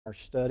Our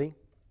study.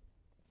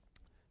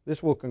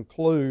 This will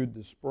conclude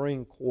the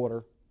spring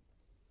quarter,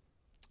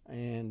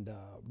 and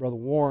Brother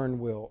Warren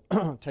will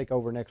take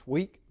over next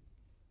week,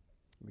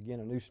 begin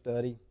a new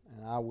study,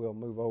 and I will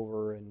move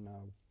over and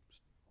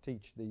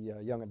teach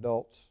the young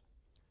adults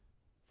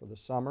for the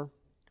summer.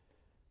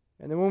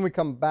 And then when we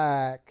come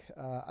back,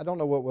 I don't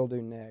know what we'll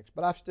do next,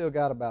 but I've still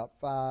got about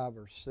 5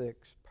 or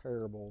 6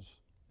 parables.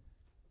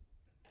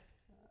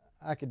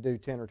 I could do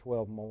 10 or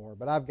 12 more,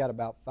 but I've got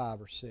about 5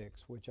 or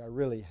 6, which I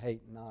really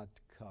hate not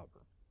to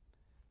cover.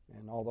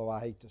 And although I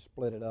hate to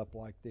split it up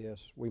like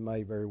this, we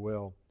may very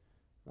well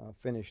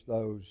finish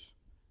those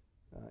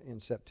in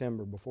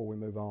September before we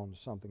move on to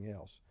something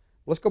else.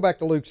 Let's go back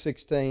to Luke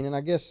 16, and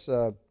I guess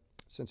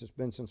since it's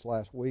been since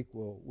last week,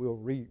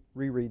 we'll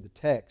reread the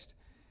text.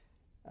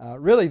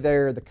 Really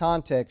there, the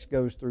context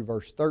goes through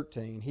verse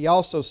 13. He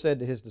also said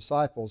to his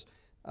disciples,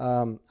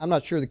 I'm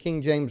not sure the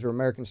King James or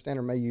American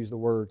Standard may use the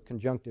word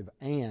conjunctive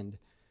and,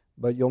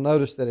 but you'll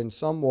notice that in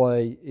some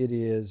way it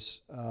is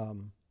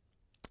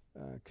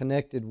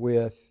connected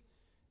with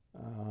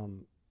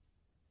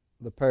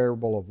the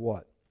parable of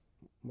what?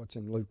 What's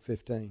in Luke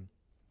 15?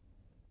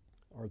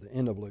 Or the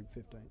end of Luke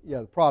 15.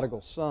 Yeah, the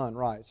prodigal son,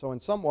 right. So in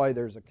some way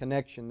there's a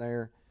connection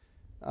there,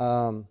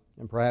 and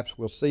perhaps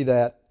we'll see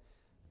that.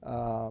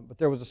 But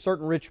there was a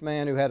certain rich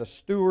man who had a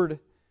steward,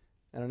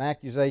 and an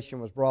accusation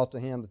was brought to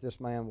him that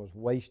this man was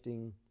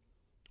wasting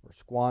or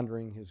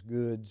squandering his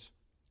goods.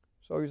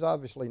 So he's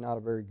obviously not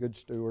a very good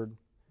steward.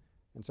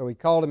 And so he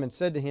called him and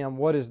said to him,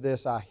 "What is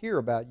this I hear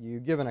about you?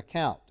 Give an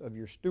account of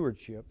your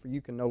stewardship, for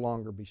you can no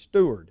longer be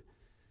steward."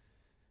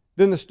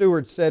 Then the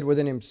steward said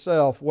within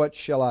himself, "What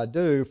shall I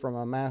do? For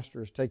my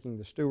master is taking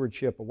the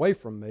stewardship away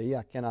from me.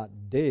 I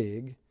cannot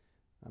dig.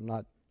 I'm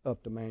not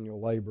up to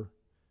manual labor.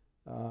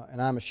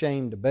 And I'm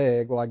ashamed to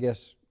beg." Well, I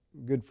guess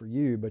good for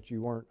you, but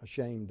you weren't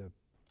ashamed to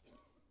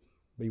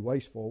be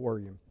wasteful, were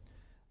you?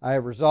 "I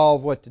have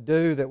resolved what to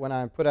do, that when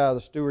I am put out of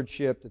the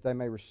stewardship, that they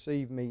may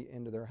receive me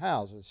into their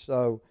houses."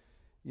 So,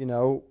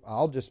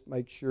 I'll just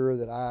make sure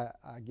that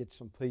I get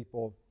some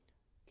people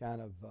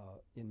kind of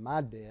in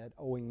my debt,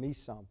 owing me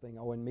something,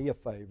 owing me a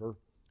favor,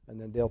 and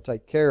then they'll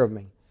take care of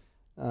me.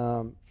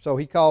 So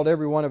he called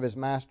every one of his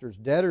master's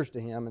debtors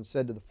to him and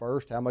said to the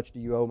first, "How much do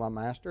you owe my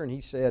master?" And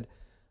he said,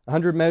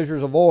 100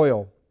 measures of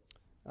oil.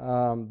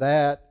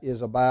 That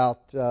is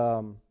about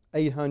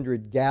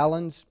 800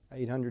 gallons,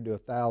 800 to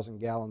 1,000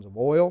 gallons of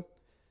oil,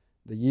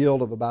 the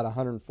yield of about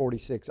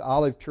 146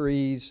 olive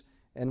trees,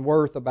 and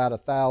worth about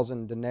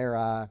 1,000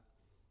 denarii,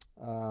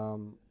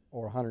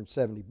 or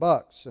 170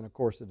 bucks. And of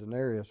course the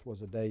denarius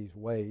was a day's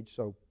wage,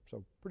 so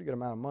pretty good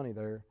amount of money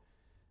there.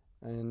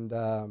 And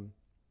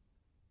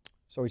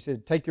so he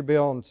said, "Take your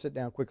bill and sit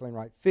down quickly and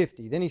write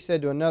 50. Then he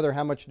said to another,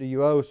 "How much do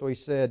you owe?" So he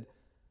said,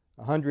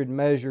 100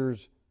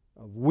 measures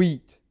of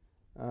wheat.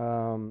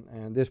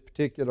 And this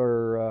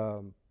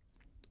particular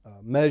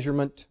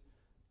measurement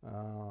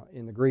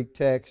in the Greek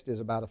text is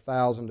about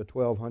 1,000 to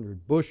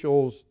 1,200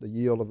 bushels, the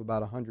yield of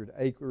about 100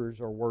 acres,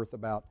 or worth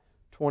about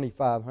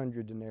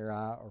 2,500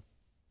 denarii, or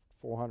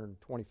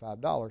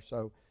 $425.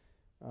 So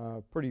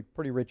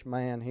pretty rich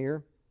man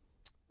here.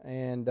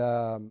 And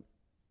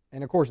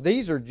of course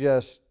these are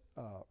just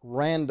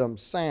random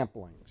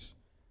samplings.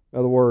 In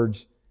other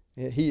words,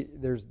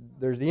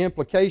 there's the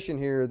implication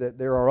here that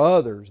there are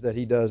others that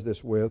he does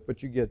this with,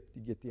 but you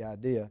get the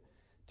idea.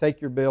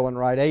 Take your bill and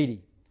write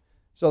 80.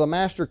 So the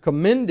master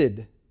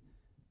commended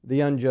the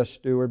unjust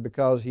steward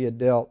because he had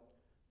dealt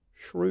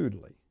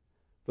shrewdly.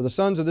 For the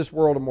sons of this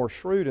world are more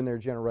shrewd in their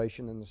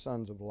generation than the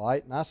sons of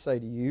light. And I say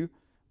to you,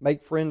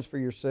 make friends for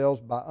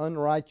yourselves by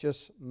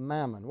unrighteous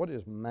mammon. What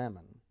is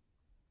mammon?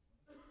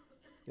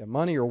 Yeah,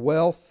 money or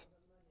wealth.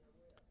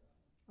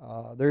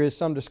 There is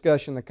some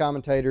discussion, the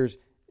commentators,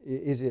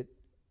 is it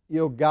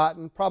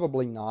ill-gotten?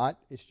 Probably not.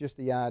 It's just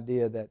the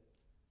idea that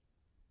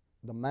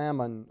the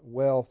mammon,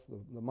 wealth,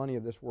 the money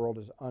of this world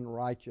is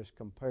unrighteous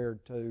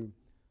compared to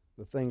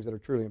the things that are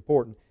truly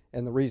important.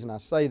 And the reason I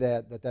say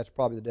that's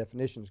probably the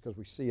definition is because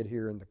we see it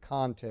here in the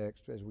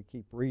context as we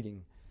keep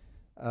reading.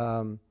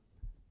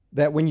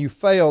 That when you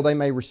fail, they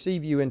may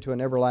receive you into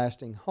an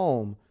everlasting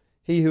home.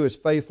 He who is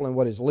faithful in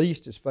what is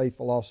least is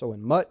faithful also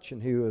in much,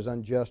 and he who is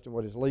unjust in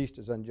what is least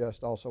is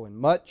unjust also in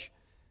much.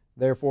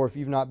 Therefore, if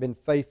you've not been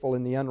faithful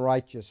in the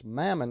unrighteous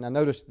mammon, now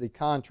notice the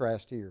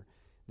contrast here.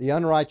 The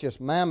unrighteous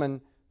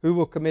mammon, who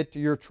will commit to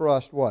your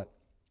trust what?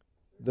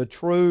 The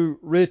true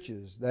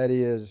riches, that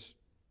is,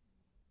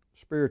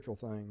 spiritual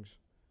things,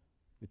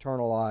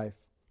 eternal life.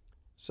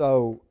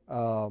 So,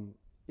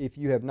 if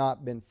you have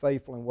not been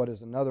faithful in what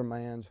is another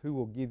man's, who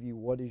will give you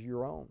what is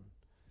your own?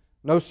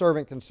 No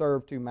servant can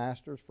serve two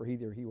masters, for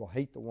either he will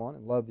hate the one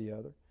and love the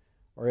other,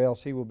 or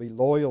else he will be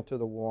loyal to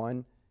the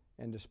one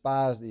and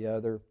despise the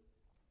other.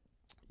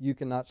 You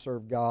cannot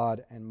serve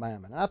God and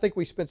mammon. And I think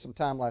we spent some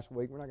time last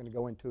week. We're not going to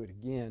go into it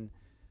again.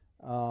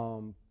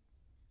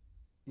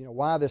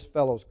 Why this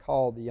fellow's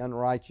called the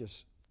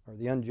unrighteous or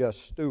the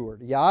unjust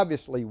steward. He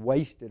obviously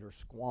wasted or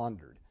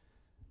squandered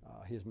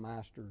his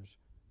master's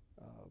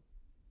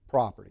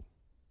property.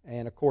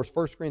 And of course,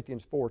 1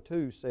 Corinthians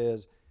 4:2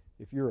 says,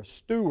 If you're a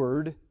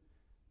steward,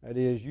 that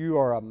is, you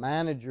are a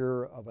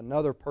manager of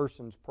another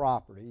person's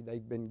property.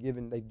 They've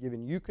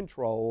given you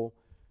control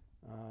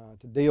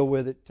to deal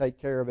with it, take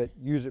care of it,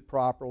 use it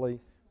properly,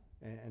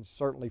 and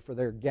certainly for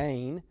their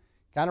gain.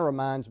 Kind of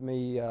reminds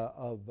me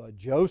of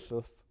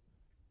Joseph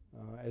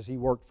as he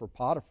worked for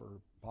Potiphar.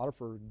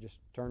 Potiphar just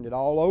turned it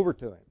all over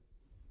to him,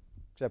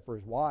 except for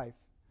his wife,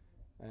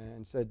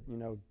 and said,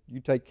 you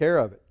take care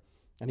of it.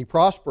 And he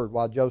prospered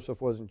while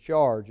Joseph was in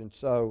charge. And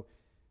so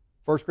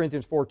 1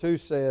 Corinthians 4:2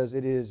 says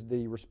it is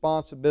the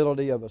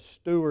responsibility of a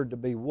steward to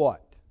be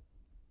what?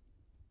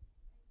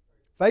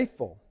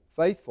 Faithful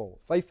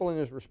in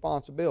his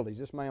responsibilities.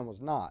 This man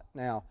was not.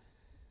 Now,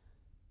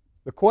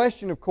 the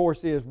question, of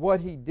course, is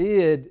what he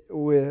did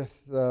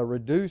with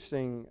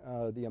reducing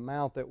the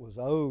amount that was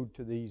owed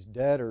to these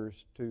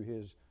debtors to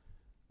his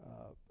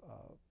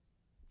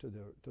to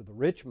the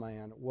rich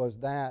man. Was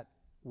that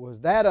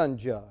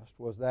unjust?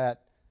 Was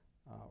that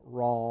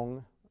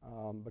wrong?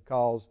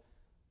 Because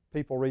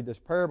people read this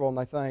parable and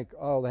they think,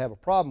 oh, they have a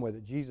problem with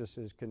it. Jesus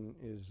is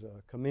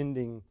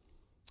commending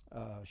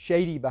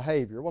shady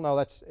behavior. Well, no,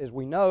 that's, as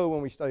we know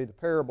when we study the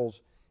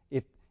parables,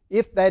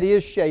 if that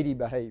is shady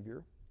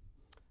behavior,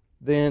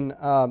 then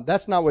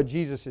that's not what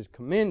Jesus is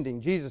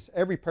commending.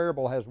 Every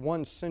parable has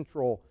one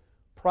central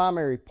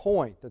primary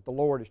point that the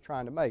Lord is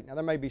trying to make. Now,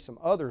 there may be some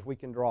others we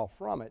can draw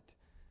from it,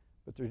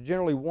 but there's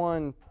generally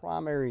one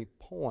primary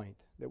point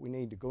that we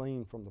need to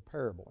glean from the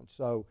parable. And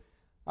so,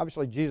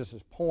 obviously,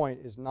 Jesus' point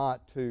is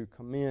not to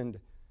commend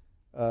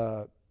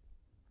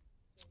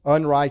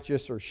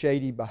unrighteous or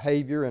shady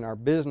behavior in our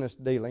business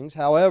dealings.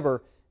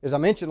 However, as I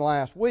mentioned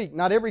last week,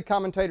 not every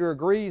commentator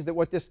agrees that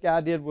what this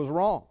guy did was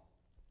wrong.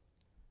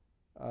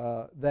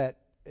 That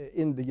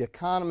in the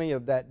economy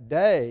of that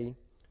day,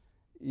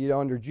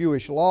 under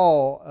Jewish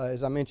law,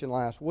 as I mentioned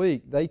last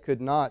week, they could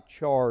not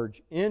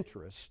charge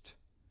interest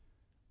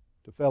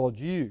to fellow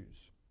Jews.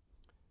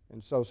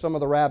 And so some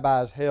of the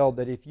rabbis held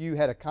that if you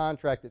had a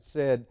contract that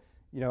said,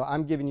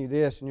 I'm giving you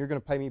this and you're going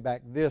to pay me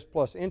back this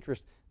plus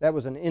interest, that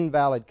was an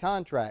invalid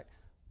contract.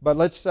 But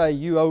let's say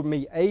you owed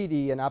me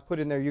 $80 and I put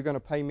in there you're going to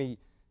pay me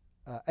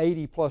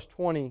 $80 plus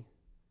 $20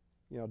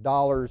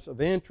 dollars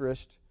of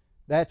interest.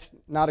 That's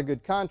not a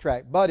good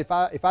contract. But if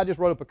I just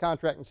wrote up a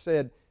contract and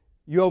said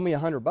you owe me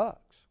 $100,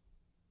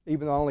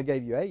 even though I only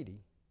gave you $80,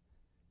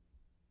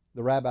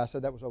 the rabbi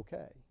said that was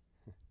okay,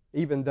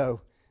 even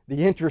though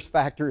the interest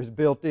factor is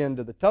built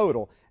into the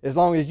total. As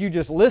long as you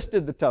just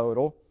listed the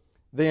total,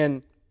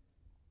 then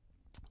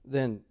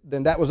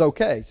that was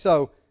okay.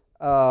 So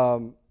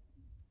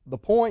the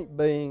point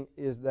being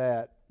is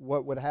that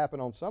what would happen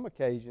on some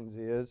occasions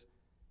is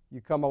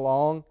you come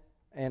along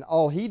and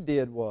all he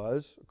did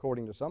was,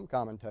 according to some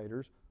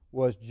commentators,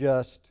 was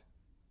just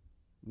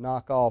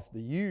knock off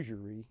the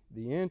usury,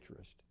 the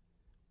interest.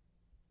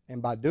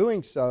 And by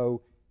doing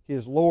so,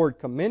 his Lord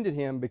commended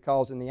him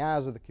because in the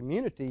eyes of the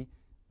community,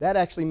 that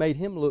actually made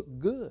him look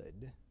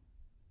good,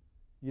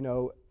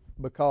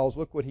 because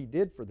look what he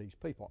did for these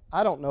people.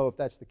 I don't know if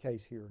that's the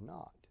case here or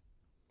not.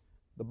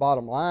 The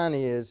bottom line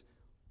is,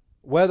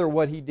 whether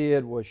what he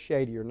did was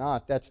shady or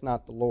not, that's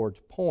not the Lord's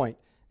point.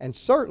 And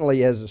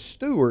certainly as a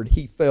steward,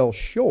 he fell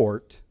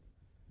short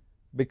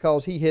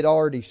because he had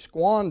already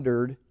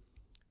squandered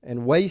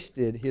and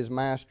wasted his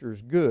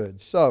master's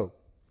goods. So,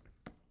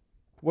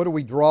 what do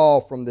we draw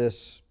from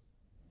this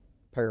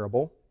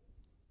parable?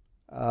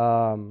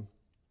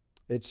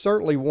 It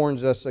certainly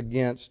warns us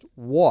against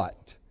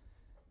what?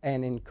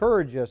 And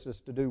encourages us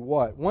to do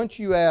what? Once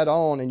you add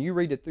on and you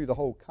read it through the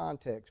whole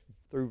context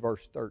through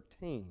verse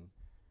 13.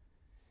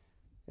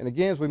 And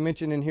again, as we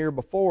mentioned in here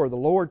before, the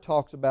Lord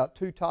talks about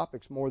two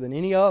topics more than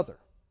any other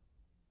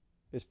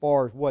as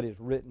far as what is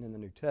written in the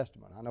New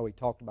Testament. I know He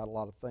talked about a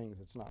lot of things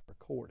that's not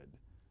recorded.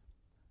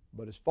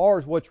 But as far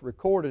as what's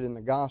recorded in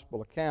the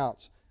gospel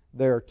accounts,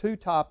 there are two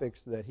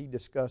topics that He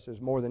discusses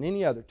more than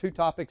any other. Two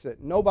topics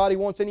that nobody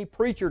wants any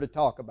preacher to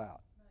talk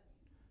about.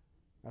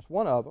 That's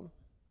one of them.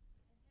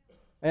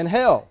 And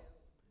hell.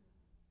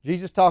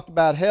 Jesus talked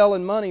about hell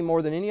and money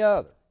more than any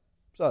other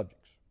subjects.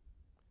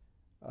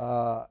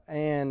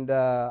 And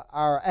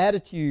our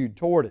attitude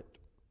toward it,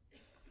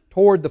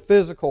 toward the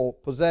physical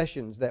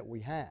possessions that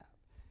we have.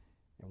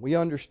 And we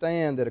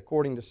understand that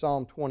according to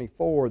Psalm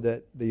 24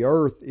 that the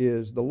earth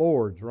is the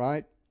Lord's,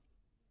 right?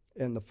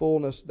 And the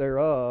fullness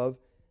thereof.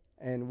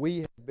 And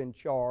we have been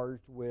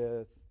charged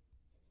with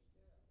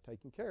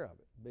taking care of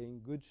it,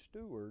 being good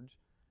stewards,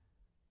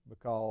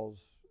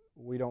 because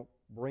we don't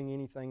bring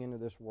anything into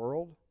this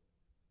world,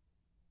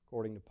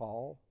 according to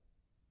Paul,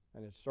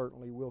 and it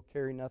certainly will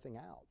carry nothing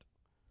out.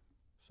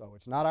 So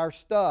it's not our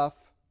stuff,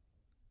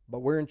 but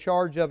we're in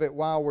charge of it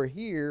while we're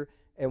here,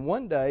 and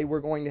one day we're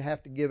going to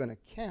have to give an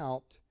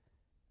account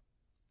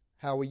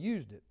how we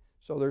used it.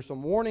 So there's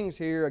some warnings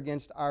here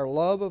against our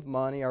love of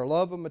money, our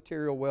love of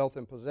material wealth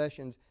and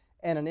possessions,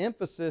 and an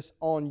emphasis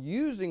on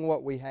using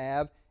what we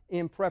have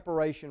in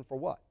preparation for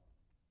what?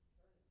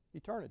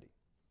 Eternity.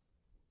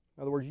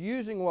 In other words,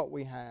 using what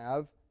we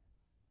have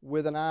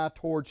with an eye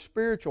towards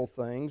spiritual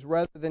things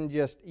rather than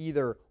just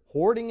either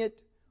hoarding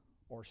it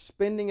or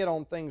spending it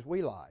on things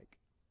we like.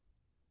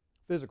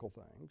 physical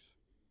things,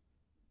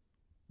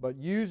 but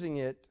using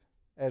it,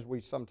 as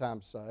we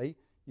sometimes say,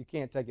 you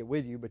can't take it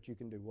with you, but you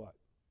can do what?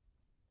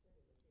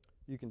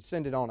 You can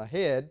send it on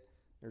ahead.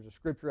 There's a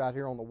scripture out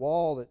here on the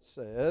wall that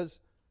says,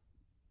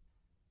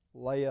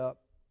 lay up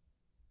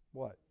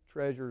what?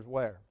 Treasures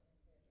where?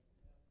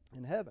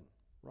 In heaven,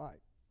 right.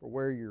 For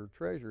where your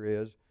treasure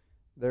is,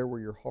 there will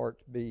your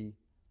heart be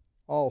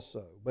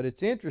also. But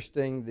it's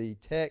interesting, the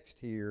text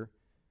here,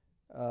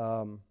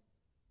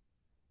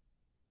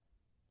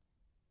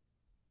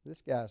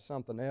 this guy's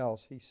something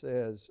else. He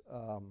says,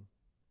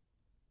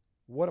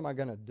 what am I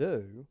going to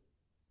do?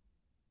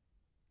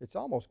 It's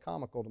almost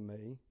comical to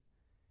me.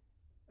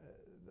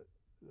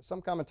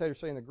 Some commentators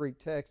say in the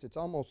Greek text, it's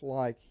almost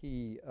like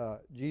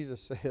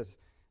Jesus says,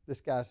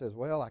 this guy says,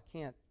 well, I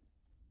can't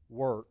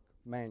work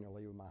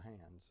manually with my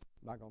hands.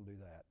 I'm not going to do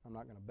that. I'm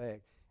not going to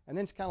beg. And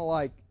then it's kind of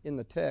like in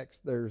the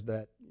text, there's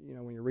that,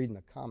 when you're reading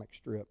a comic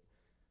strip,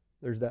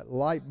 there's that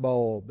light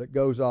bulb that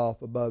goes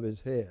off above his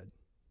head.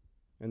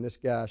 And this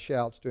guy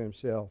shouts to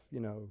himself,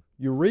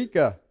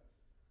 Eureka!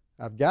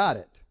 I've got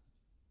it.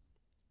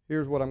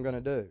 Here's what I'm going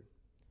to do.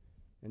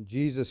 And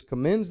Jesus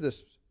commends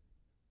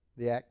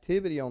the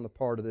activity on the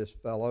part of this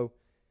fellow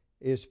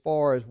as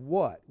far as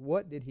what?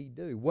 What did he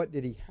do? What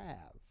did he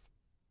have?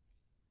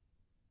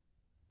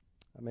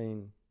 I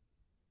mean,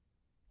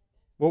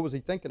 what was he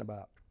thinking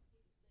about?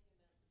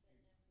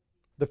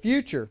 The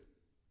future.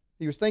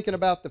 He was thinking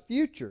about the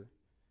future.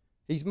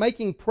 He's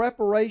making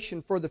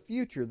preparation for the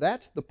future.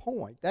 That's the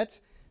point. That's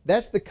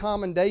the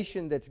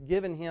commendation that's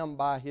given him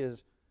by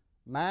his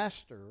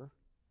master,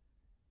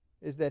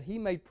 is that he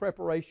made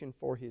preparation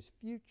for his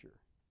future.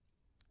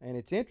 And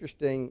it's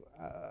interesting.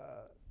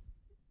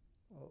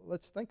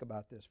 Let's think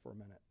about this for a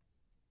minute.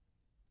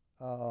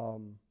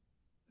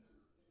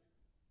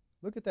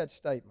 Look at that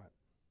statement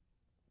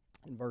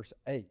in verse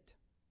 8.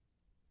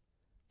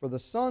 For the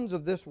sons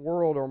of this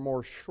world are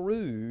more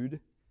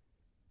shrewd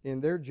in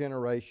their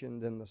generation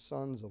than the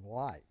sons of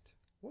light.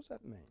 What does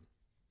that mean?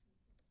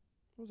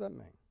 What does that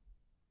mean?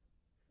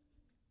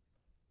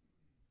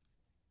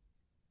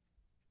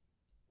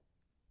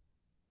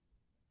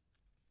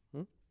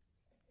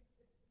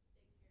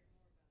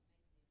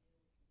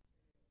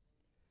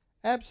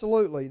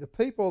 Absolutely. The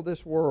people of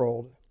this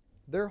world,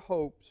 their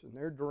hopes and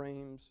their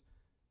dreams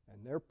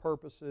and their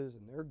purposes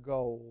and their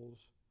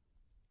goals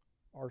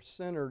are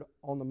centered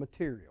on the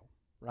material,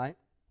 right?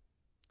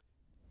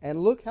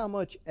 And look how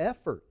much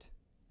effort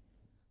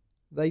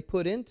they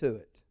put into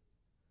it.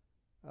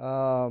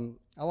 I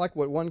like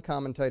what one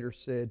commentator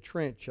said,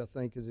 Trench, I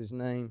think is his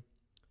name,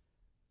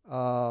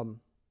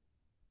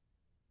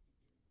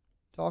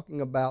 talking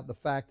about the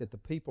fact that the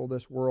people of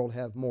this world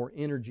have more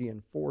energy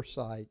and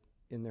foresight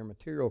in their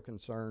material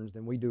concerns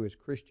than we do as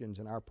Christians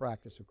in our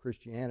practice of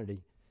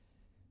Christianity.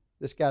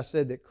 This guy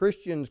said that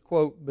Christians,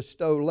 quote,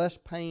 bestow less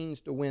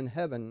pains to win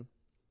heaven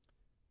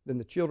than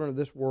the children of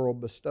this world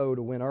bestow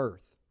to win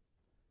earth.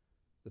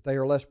 That they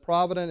are less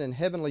provident in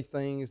heavenly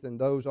things than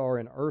those are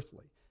in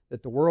earthly.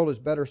 That the world is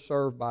better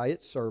served by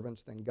its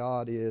servants than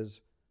God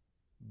is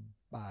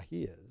by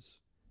His.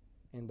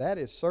 And that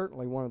is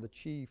certainly one of the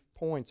chief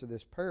points of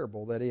this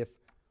parable, that if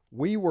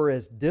we were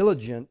as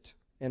diligent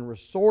and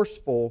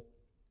resourceful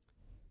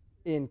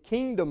in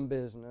kingdom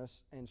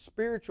business and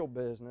spiritual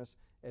business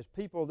as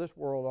people of this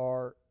world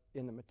are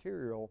in the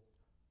material,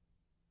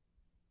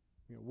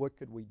 what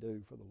could we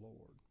do for the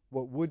Lord?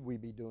 What would we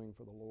be doing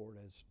for the Lord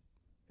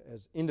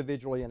as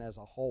individually and as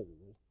a whole,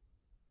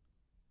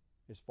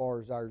 as far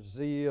as our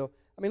zeal?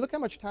 I mean, look how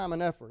much time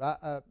and effort.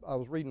 I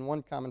was reading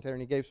one commentator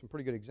and he gave some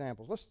pretty good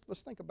examples.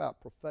 Let's think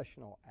about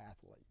professional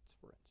athletes,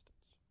 for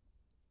instance,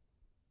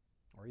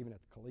 or even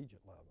at the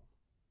collegiate level.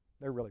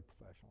 They're really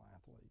professional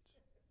athletes.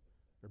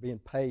 They're being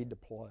paid to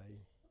play,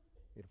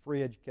 get a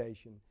free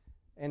education.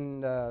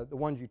 And the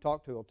ones you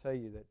talk to will tell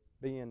you that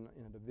being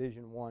in a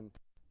Division I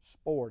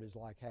sport is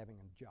like having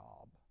a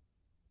job.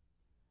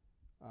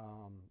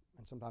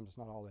 And sometimes it's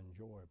not all that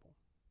enjoyable.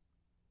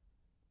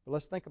 But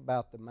let's think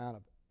about the amount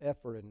of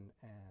effort and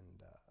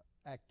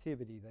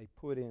activity they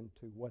put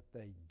into what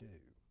they do.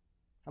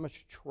 How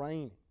much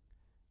training.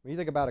 When you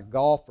think about a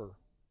golfer,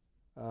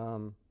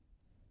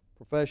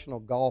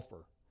 professional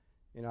golfer,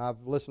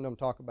 I've listened to them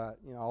talk about,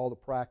 all the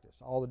practice,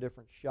 all the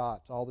different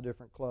shots, all the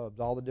different clubs,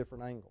 all the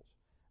different angles.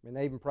 I mean,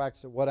 they even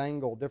practice at what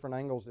angle, different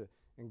angles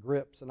and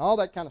grips and all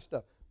that kind of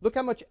stuff. Look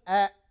how much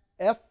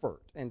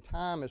effort and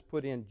time is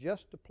put in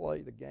just to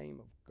play the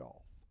game of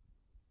golf.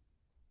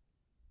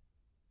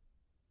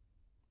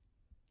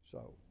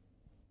 So,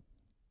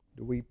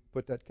 do we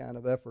put that kind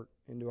of effort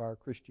into our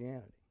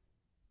Christianity?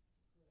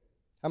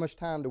 How much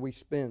time do we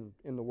spend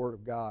in the Word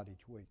of God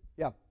each week?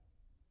 Yeah.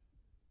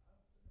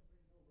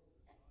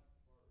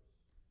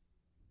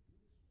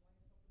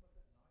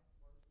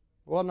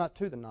 Well, I'm not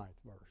to the 9th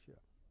verse yet.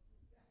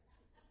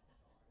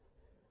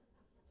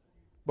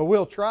 But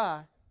we'll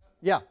try.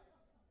 Yeah.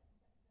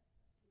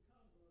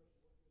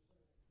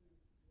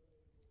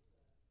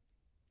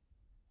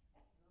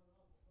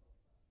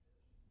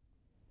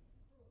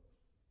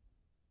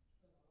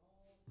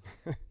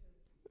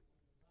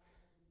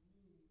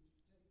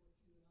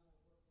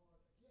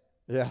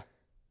 Yeah.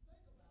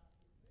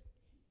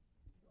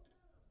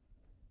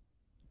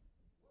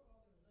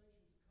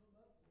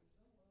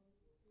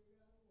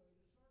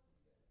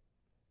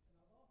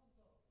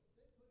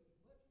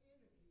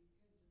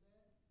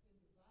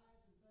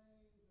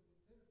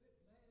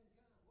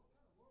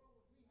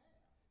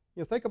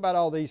 You know, think about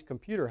all these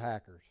computer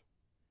hackers,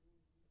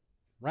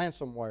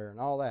 ransomware and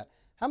all that.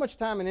 How much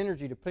time and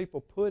energy do people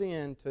put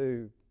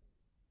into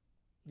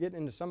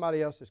getting into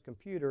somebody else's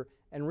computer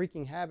and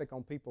wreaking havoc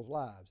on people's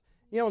lives?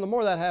 You know, and the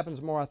more that happens,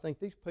 the more I think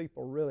these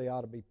people really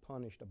ought to be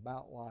punished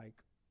about like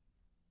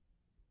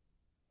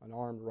an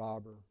armed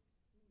robber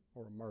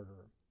or a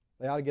murderer.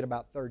 They ought to get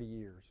about 30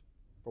 years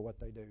for what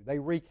they do. They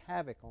wreak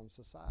havoc on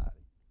society.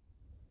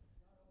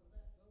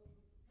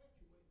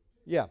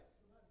 Yeah.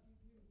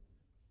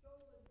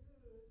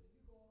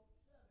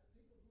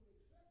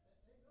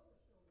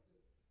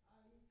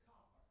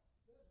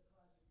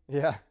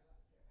 Yeah.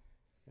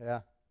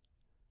 Yeah.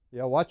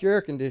 Yeah, watch your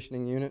air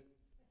conditioning unit,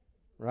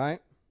 right?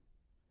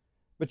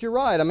 But you're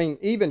right. I mean,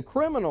 even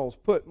criminals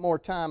put more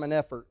time and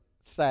effort,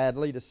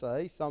 sadly to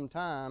say,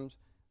 sometimes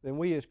than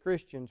we as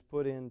Christians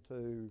put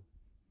into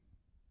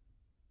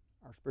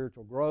our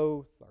spiritual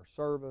growth, our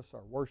service,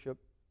 our worship.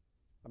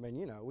 I mean,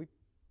 you know,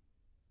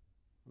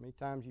 how many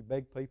times you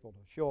beg people to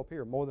show up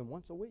here? More than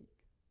once a week,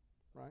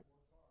 right?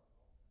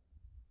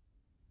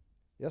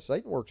 Yes,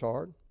 Satan works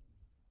hard.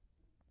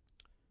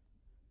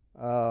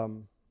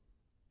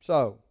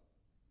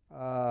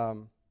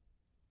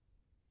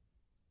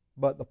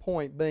 But the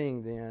point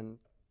being then,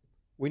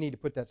 we need to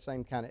put that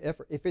same kind of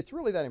effort if it's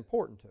really that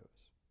important to us.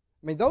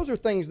 I mean, those are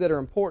things that are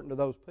important to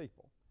those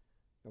people.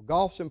 You know,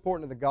 golf's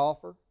important to the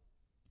golfer,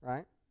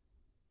 right?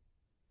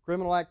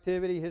 Criminal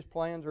activity, his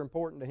plans are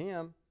important to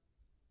him,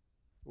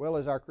 as well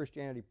as our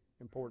Christianity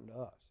important to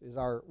us. Is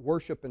our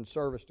worship and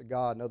service to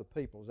God and other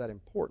people, is that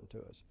important to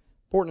us?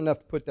 Important enough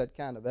to put that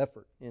kind of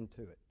effort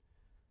into it.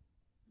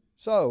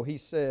 So he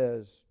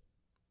says,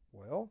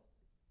 well,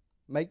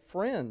 make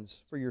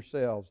friends for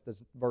yourselves, that's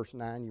verse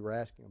 9 you were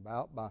asking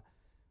about, by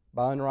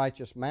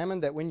unrighteous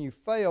mammon, that when you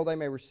fail, they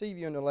may receive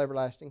you into an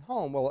everlasting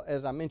home. Well,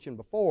 as I mentioned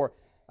before,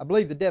 I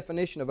believe the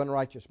definition of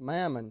unrighteous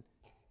mammon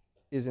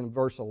is in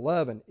verse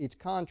 11. It's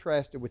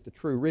contrasted with the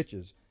true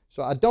riches.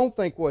 So I don't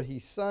think what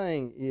he's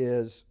saying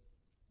is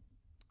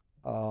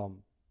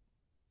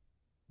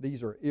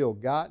these are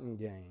ill-gotten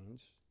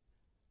gains,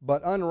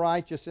 but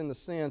unrighteous in the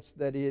sense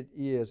that it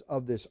is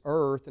of this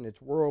earth and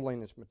it's worldly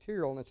and it's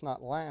material and it's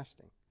not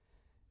lasting.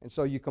 And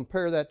so you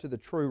compare that to the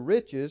true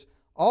riches.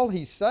 All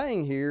he's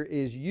saying here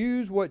is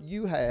use what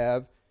you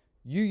have.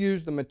 You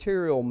use the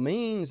material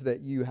means that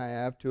you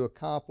have to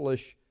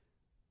accomplish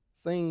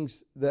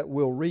things that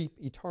will reap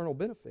eternal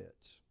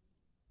benefits.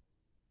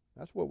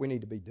 That's what we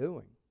need to be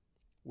doing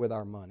with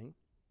our money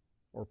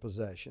or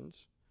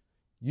possessions.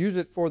 Use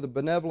it for the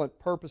benevolent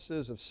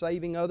purposes of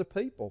saving other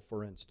people,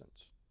 for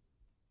instance,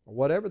 or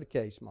whatever the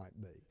case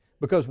might be.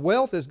 Because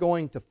wealth is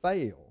going to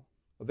fail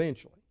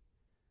eventually.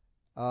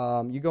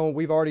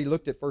 We've already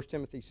looked at 1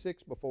 Timothy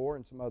 6 before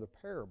and some other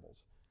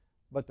parables.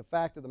 But the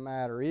fact of the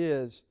matter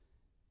is,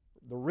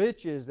 the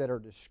riches that are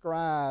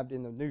described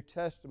in the New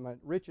Testament,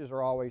 riches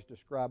are always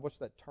described. What's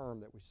that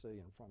term that we see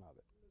in front of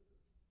it?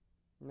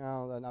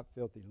 No, they're not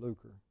filthy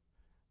lucre.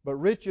 But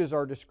riches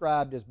are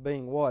described as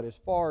being what? As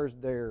far as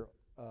their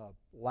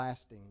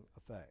lasting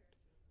effect.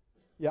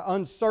 Yeah,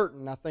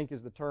 uncertain, I think,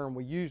 is the term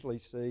we usually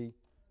see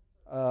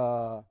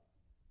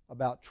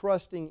about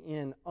trusting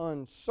in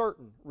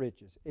uncertain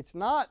riches. It's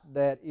not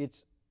that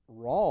it's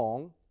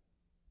wrong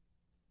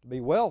to be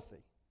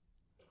wealthy.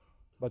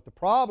 But the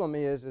problem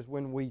is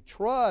when we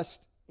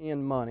trust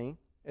in money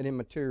and in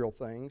material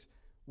things,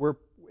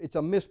 it's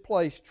a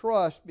misplaced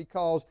trust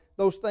because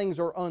those things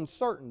are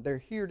uncertain. They're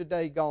here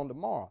today, gone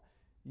tomorrow.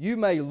 You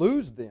may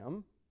lose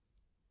them,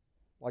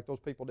 like those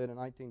people did in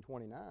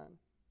 1929,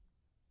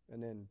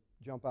 and then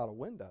jump out a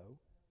window.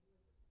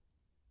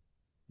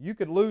 You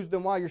could lose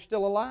them while you're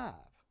still alive.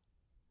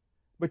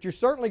 But you're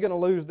certainly going to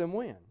lose them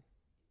when?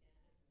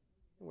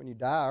 When you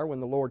die or when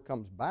the Lord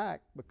comes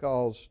back,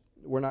 because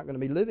we're not going to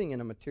be living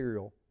in a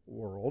material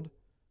world,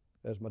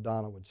 as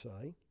Madonna would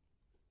say.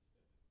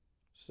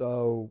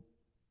 So,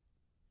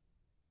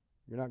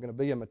 you're not going to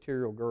be a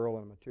material girl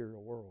in a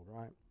material world,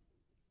 right?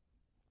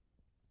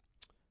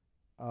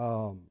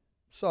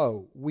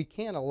 So, we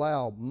can't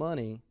allow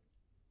money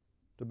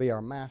to be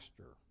our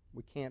master.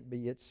 We can't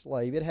be its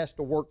slave. It has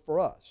to work for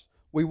us.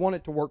 We want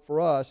it to work for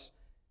us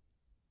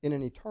in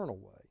an eternal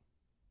way,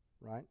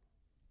 right?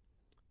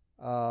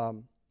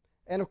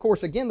 And of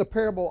course, again, the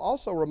parable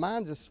also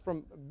reminds us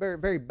from very,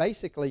 very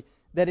basically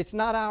that it's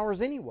not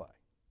ours anyway,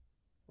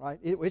 right?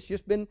 It's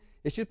just been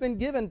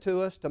given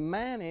to us to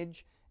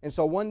manage. And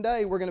so one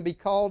day we're going to be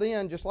called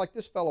in, just like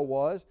this fellow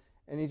was,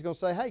 and he's going to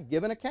say, "Hey,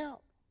 give an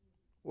account.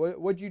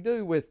 What'd you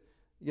do with,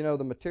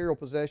 the material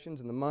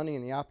possessions and the money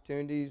and the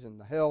opportunities and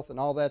the health and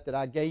all that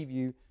I gave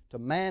you to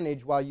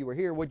manage while you were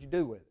here? What'd you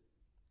do with it?"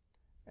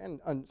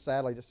 And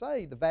sadly to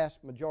say, the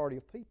vast majority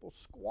of people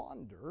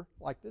squander,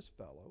 like this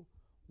fellow,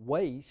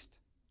 waste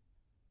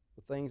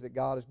the things that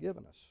God has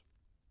given us.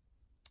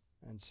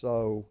 And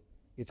so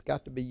it's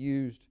got to be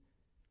used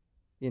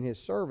in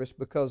His service,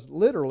 because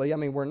literally, I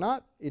mean,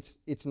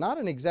 it's not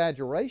an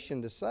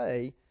exaggeration to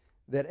say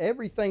that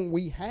everything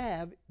we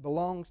have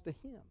belongs to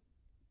Him.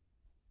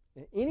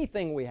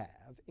 Anything we have,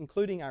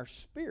 including our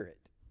spirit,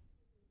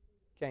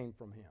 came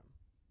from Him.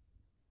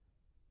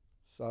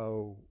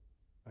 So,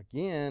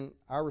 again,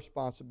 our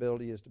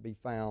responsibility is to be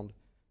found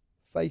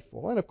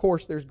faithful. And of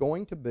course, there's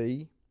going to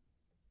be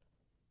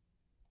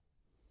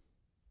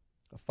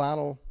a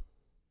final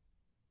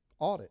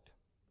audit,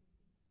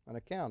 an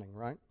accounting,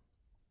 right?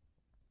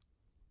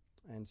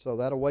 And so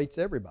that awaits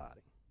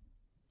everybody.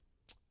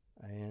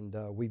 And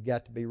we've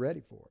got to be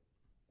ready for it.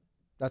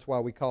 That's why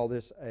we call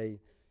this a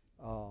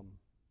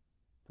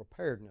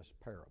preparedness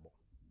parable.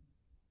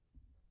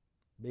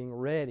 Being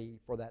ready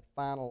for that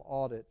final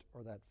audit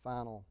or that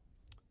final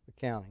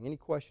accounting. Any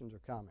questions or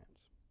comments?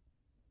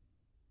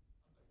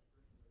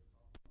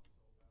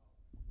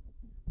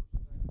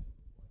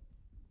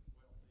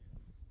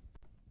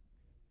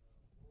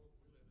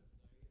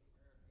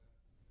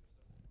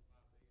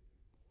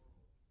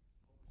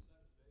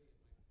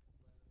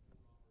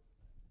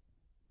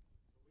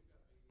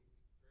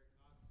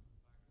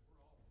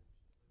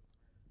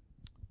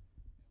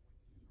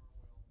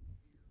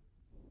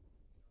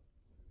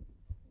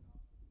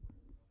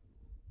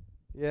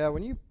 Yeah,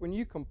 when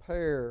you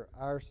compare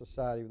our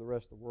society with the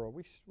rest of the world,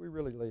 we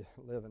really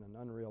live in an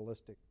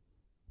unrealistic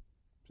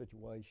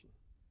situation.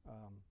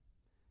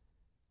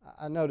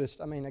 I noticed,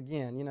 I mean,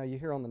 again, you know, you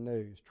hear on the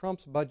news,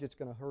 Trump's budget's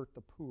going to hurt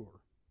the poor.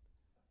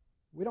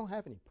 We don't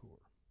have any poor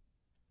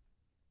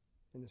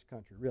in this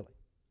country, really.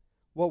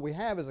 What we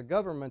have is a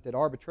government that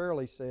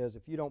arbitrarily says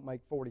if you don't make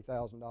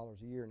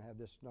 $40,000 a year and have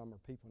this number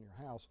of people in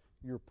your house,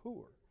 you're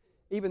poor.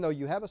 Even though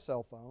you have a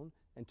cell phone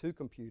and 2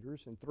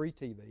 computers and 3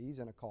 TVs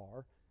and a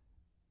car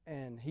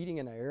and heating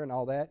and air and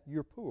all that,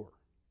 you're poor.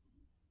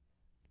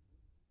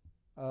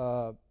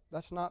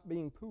 That's not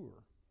being poor.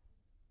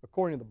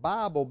 According to the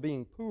Bible,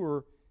 being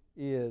poor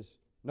is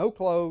no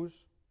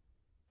clothes,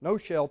 no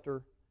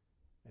shelter,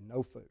 and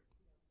no food.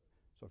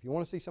 So if you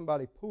want to see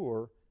somebody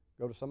poor,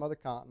 go to some other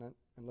continent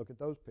and look at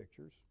those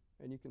pictures,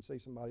 and you can see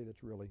somebody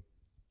that's really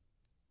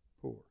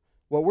poor.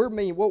 What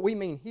we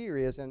mean here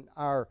is, in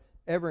our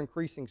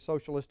ever-increasing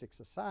socialistic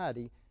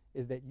society,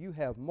 is that you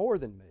have more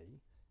than me,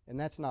 and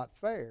that's not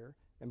fair.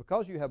 And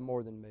because you have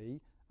more than me,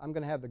 I'm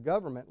going to have the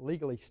government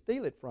legally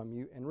steal it from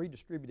you and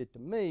redistribute it to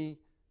me,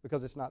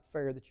 because it's not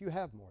fair that you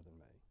have more than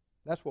me.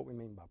 That's what we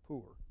mean by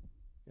poor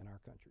in our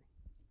country.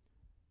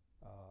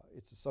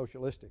 It's a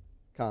socialistic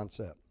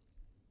concept.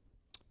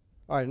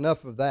 All right,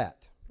 enough of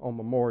that on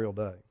Memorial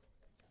Day.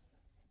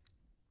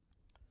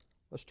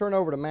 Let's turn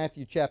over to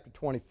Matthew chapter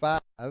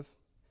 25.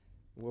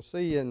 We'll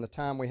see in the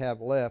time we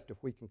have left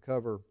if we can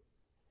cover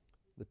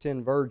the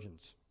 10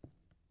 virgins.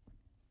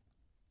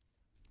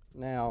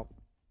 Now,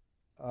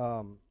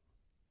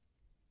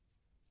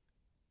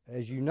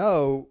 as you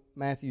know,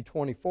 Matthew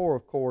 24,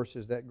 of course,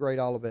 is that great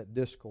Olivet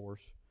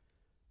Discourse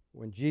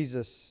when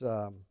Jesus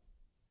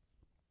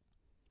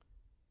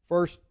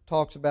first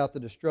talks about the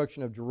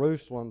destruction of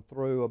Jerusalem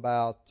through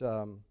about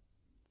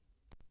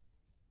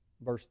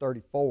verse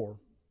 34.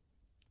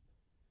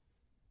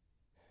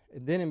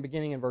 And then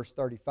beginning in verse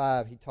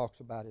 35, he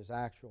talks about his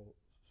actual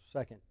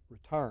second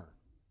return,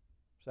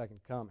 second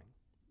coming.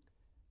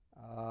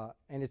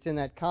 And it's in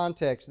that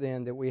context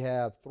then that we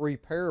have 3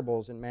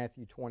 parables in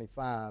Matthew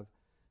 25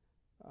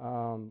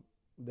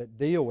 that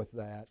deal with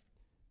that.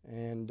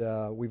 And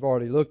we've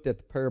already looked at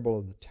the parable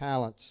of the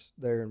talents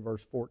there in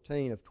verse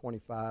 14 of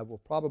 25. We'll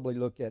probably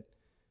look at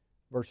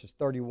verses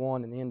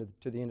 31 and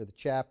to the end of the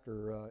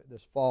chapter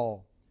this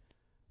fall.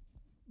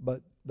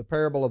 But the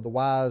parable of the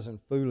wise and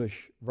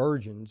foolish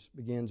virgins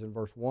begins in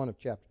verse 1 of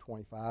chapter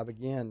 25.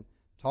 Again,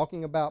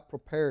 talking about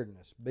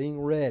preparedness, being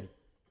ready.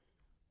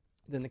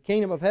 Then the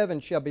kingdom of heaven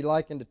shall be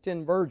likened to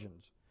 10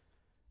 virgins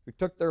who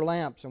took their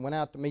lamps and went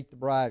out to meet the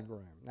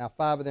bridegroom. Now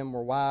 5 of them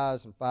were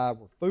wise and 5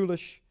 were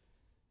foolish.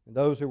 And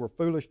those who were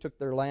foolish took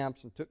their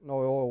lamps and took no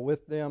oil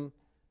with them.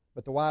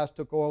 But the wise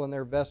took oil in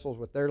their vessels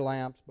with their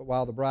lamps. But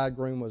while the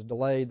bridegroom was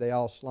delayed, they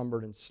all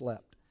slumbered and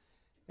slept.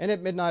 And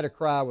at midnight a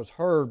cry was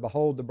heard,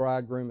 Behold, the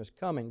bridegroom is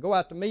coming. Go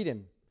out to meet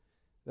him.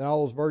 Then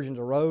all those virgins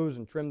arose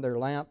and trimmed their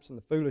lamps. And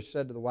the foolish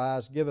said to the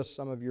wise, Give us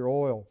some of your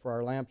oil, for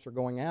our lamps are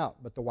going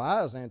out. But the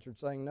wise answered,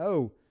 saying,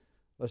 No,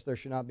 lest there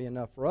should not be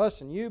enough for us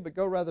and you, but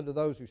go rather to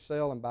those who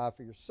sell and buy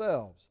for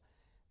yourselves.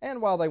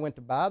 And while they went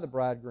to buy, the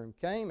bridegroom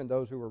came, and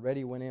those who were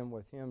ready went in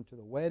with him to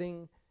the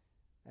wedding.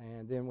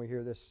 And then we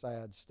hear this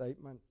sad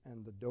statement,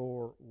 and the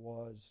door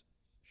was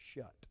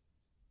shut.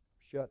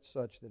 Shut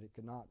such that it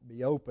could not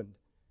be opened.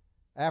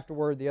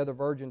 Afterward, the other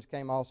virgins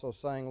came also,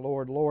 saying,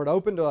 Lord, Lord,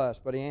 open to us.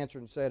 But he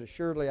answered and said,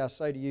 Assuredly I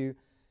say to you,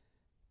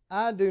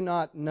 I do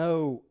not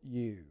know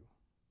you.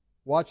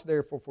 Watch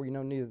therefore, for you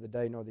know neither the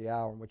day nor the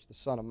hour in which the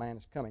Son of Man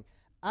is coming.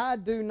 I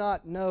do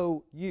not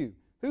know you.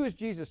 Who is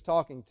Jesus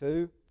talking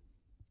to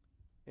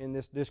in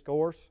this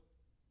discourse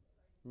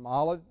from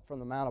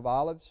the Mount of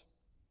Olives?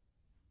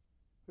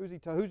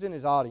 Who's in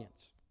his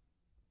audience?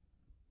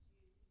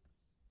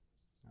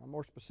 Now,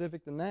 more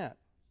specific than that.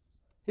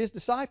 His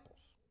disciples.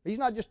 He's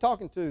not just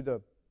talking to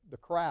the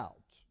crowds.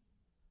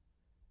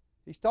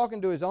 He's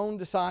talking to His own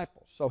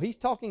disciples. So He's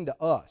talking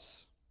to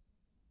us.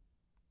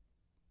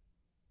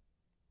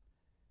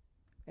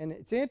 And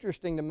it's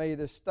interesting to me,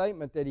 this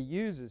statement that He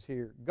uses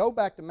here. Go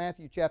back to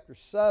Matthew chapter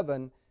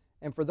 7,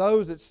 and for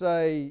those that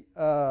say,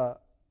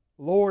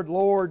 Lord,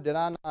 Lord, did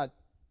I not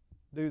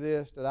do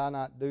this? Did I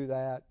not do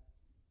that?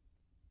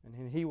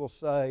 And He will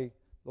say,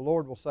 the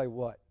Lord will say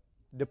what?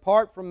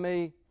 Depart from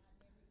me.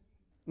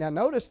 Now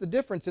notice the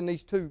difference in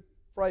these two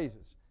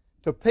phrases.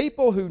 To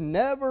people who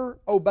never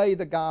obey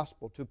the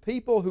gospel, to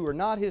people who are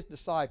not His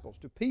disciples,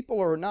 to people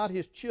who are not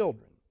His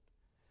children,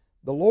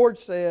 the Lord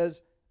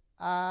says,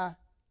 I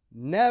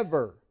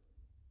never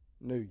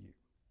knew you.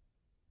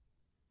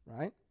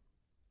 Right?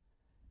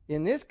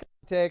 In this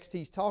context,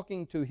 He's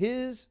talking to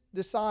His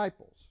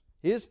disciples,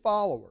 His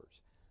followers,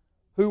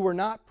 who were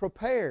not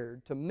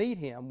prepared to meet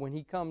Him when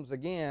He comes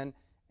again,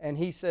 and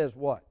He says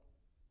what?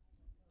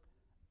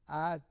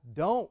 I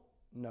don't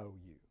know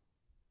you.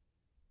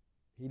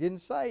 He didn't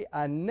say,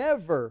 I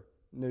never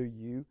knew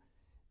you.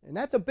 And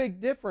that's a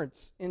big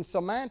difference in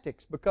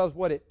semantics, because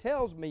what it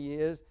tells me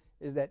is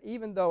that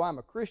even though I'm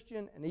a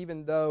Christian, and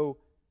even though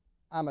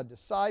I'm a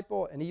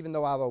disciple, and even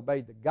though I've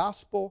obeyed the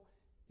gospel,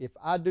 if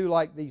I do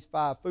like these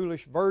 5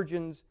 foolish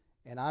virgins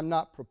and I'm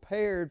not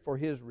prepared for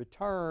His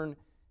return,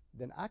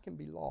 then I can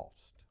be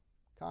lost,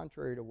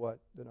 contrary to what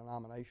the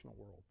denominational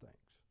world thinks.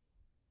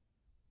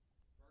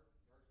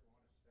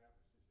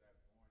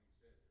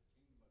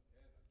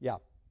 Yeah.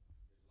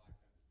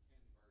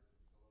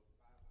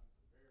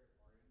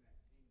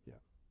 Yeah.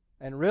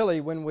 And really,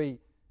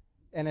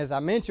 and as I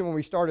mentioned when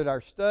we started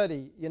our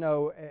study,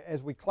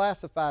 as we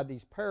classified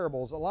these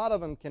parables, a lot of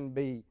them can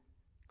be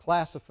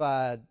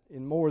classified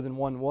in more than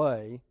one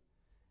way.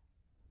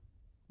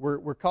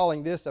 We're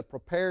calling this a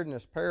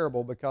preparedness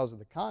parable because of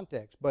the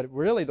context, but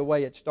really the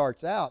way it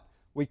starts out,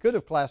 we could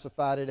have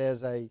classified it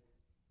as a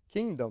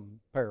kingdom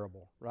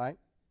parable, right?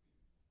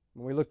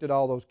 When we looked at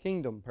all those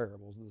kingdom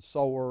parables, the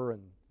sower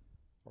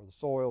or the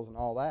soils and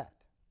all that.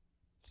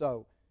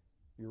 So,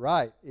 you're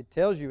right. It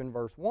tells you in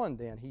verse 1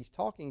 then, He's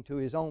talking to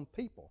His own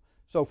people.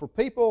 So for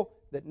people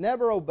that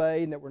never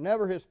obeyed and that were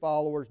never His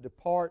followers,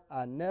 depart,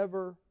 I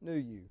never knew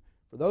you.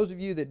 For those of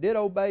you that did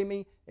obey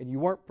me and you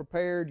weren't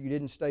prepared, you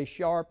didn't stay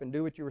sharp and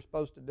do what you were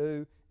supposed to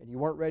do, and you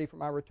weren't ready for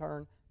my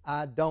return,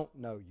 I don't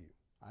know you.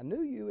 I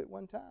knew you at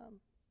one time,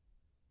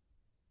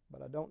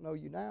 but I don't know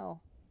you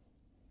now.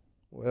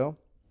 Well,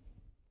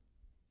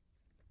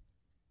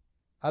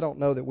 I don't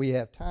know that we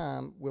have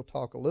time. We'll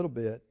talk a little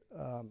bit.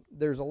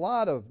 There's a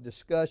lot of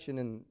discussion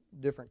in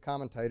different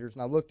commentators,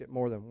 and I've looked at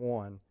more than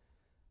one,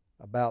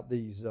 about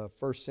these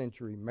first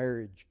century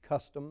marriage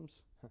customs.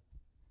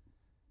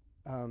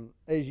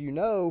 As you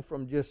know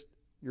from just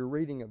your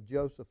reading of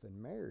Joseph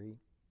and Mary,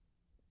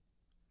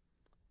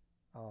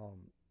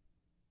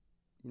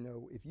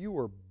 if you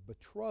were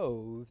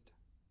betrothed,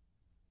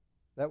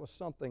 that was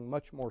something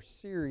much more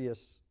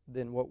serious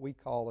than what we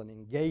call an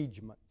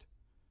engagement.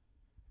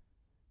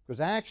 Because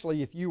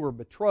actually, if you were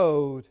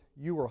betrothed,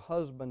 you were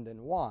husband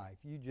and wife.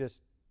 You just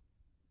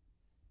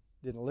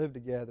didn't live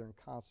together and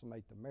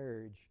consummate the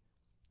marriage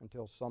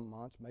until some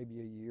months, maybe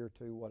a year or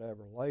two,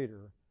 whatever,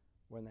 later,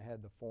 when they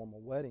had the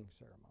formal wedding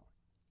ceremony.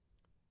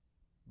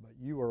 But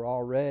you were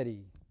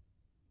already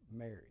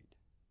married.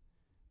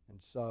 And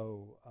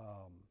so,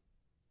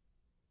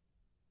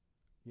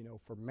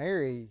 for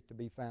Mary to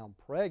be found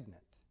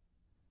pregnant,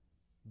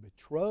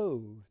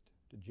 betrothed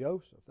to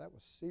Joseph, that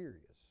was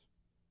serious.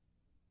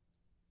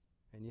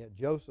 And yet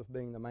Joseph,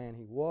 being the man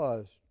he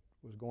was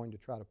going to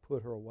try to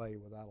put her away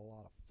without a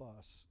lot of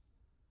fuss.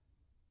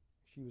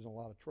 She was in a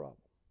lot of trouble.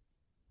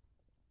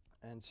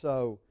 And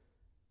so,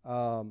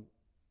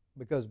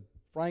 because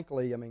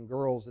frankly,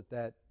 girls at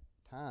that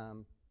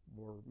time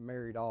were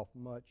married off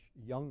much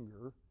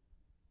younger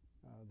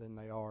than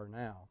they are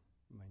now.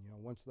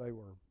 Once they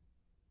were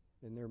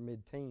in their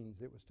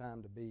mid-teens, it was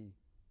time to be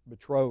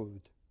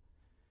betrothed.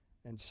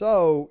 And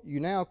so, you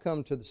now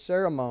come to the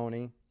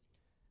ceremony,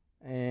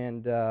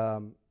 and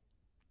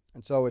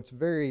so it's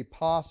very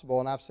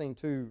possible, and I've seen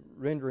 2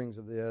 renderings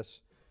of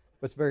this,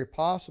 but it's very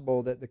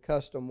possible that the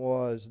custom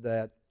was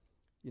that,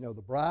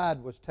 the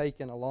bride was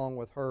taken along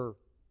with her,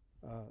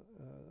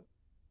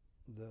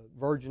 the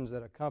virgins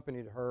that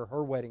accompanied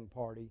her wedding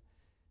party.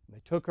 And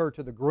they took her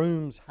to the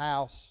groom's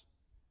house,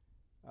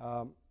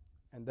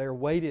 and there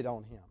waited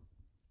on him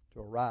to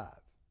arrive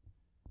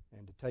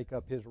and to take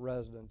up his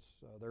residence,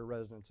 their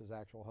residence as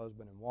actual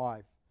husband and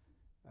wife,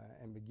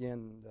 and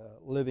begin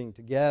living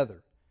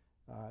together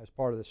as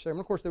part of the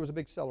ceremony. Of course, there was a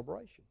big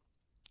celebration.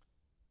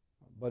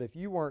 But if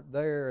you weren't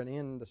there and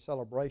in the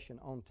celebration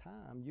on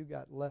time, you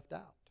got left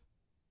out.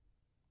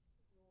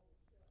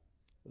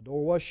 The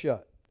door was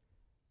shut.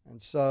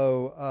 And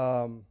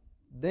so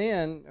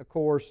then, of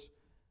course,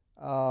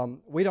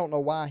 we don't know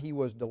why he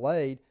was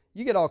delayed.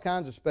 You get all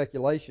kinds of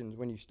speculations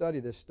when you study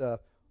this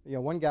stuff.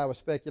 One guy was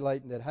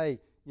speculating that, hey,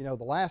 the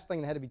last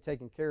thing that had to be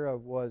taken care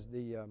of was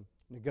the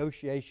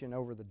negotiation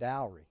over the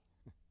dowry.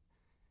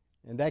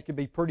 And that could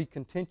be pretty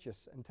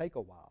contentious and take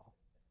a while.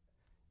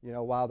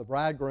 while the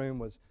bridegroom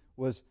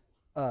was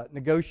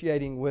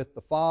negotiating with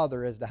the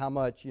father as to how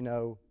much,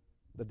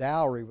 the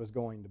dowry was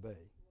going to be.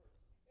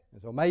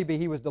 And so maybe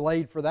he was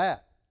delayed for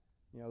that.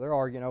 They're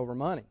arguing over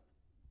money.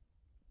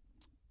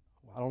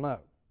 Well, I don't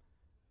know.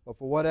 But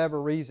for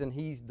whatever reason,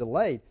 he's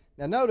delayed.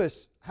 Now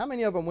notice, how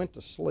many of them went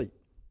to sleep?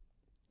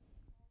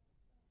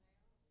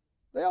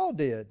 They all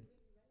did.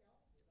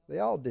 They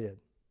all did.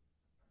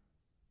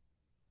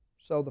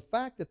 So the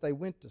fact that they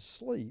went to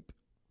sleep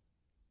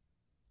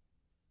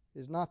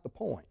is not the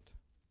point.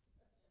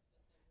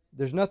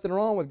 There's nothing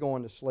wrong with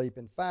going to sleep.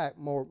 In fact,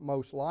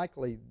 most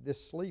likely,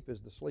 this sleep is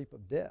the sleep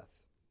of death.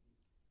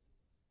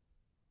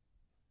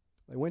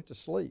 They went to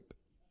sleep.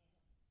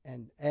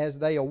 And as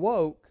they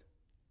awoke,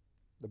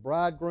 the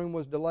bridegroom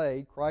was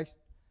delayed. Christ,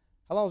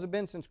 how long has it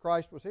been since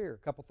Christ was here?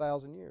 A couple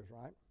thousand years,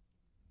 right?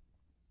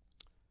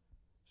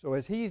 So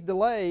as he's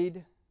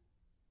delayed,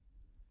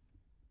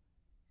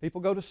 people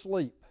go to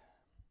sleep.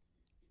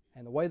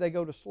 And the way they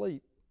go to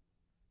sleep,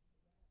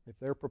 if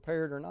they're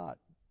prepared or not,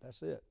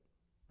 that's it,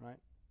 right?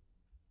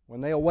 When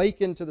they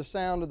awaken to the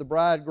sound of the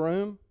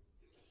bridegroom,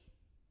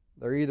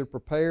 they're either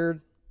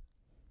prepared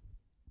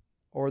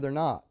or they're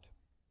not.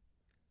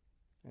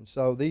 And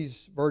so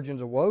these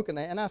virgins awoke, and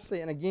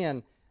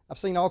again, I've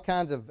seen all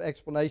kinds of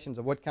explanations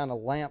of what kind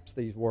of lamps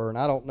these were, and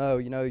I don't know.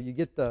 You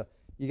got the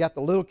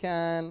little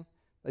kind,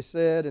 they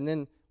said, and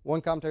then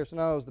one commentator said,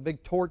 no, it was the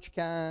big torch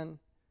kind.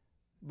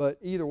 But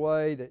either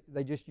way,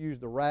 they just used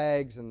the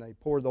rags and they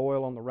poured the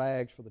oil on the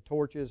rags for the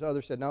torches.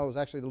 Others said, no, it was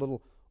actually the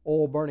little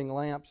oil-burning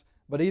lamps.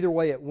 But either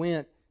way it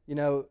went,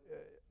 the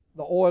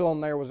oil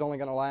on there was only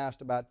going to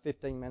last about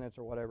 15 minutes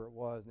or whatever it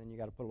was, and then you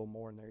got to put a little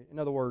more in there. In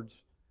other words,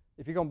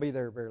 if you're going to be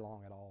there very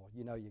long at all,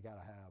 you got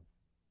to have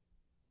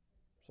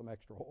some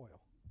extra oil,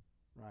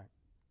 right?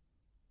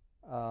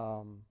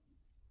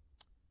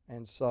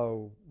 And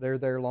so they're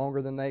there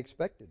longer than they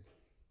expected.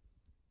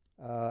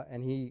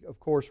 And he, of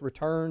course,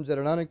 returns at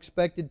an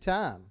unexpected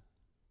time.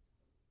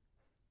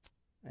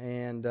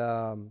 And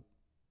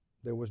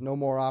there was no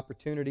more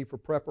opportunity for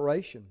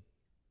preparation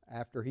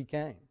after he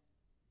came.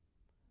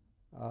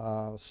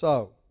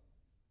 So,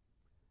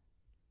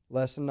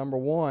 lesson number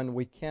one,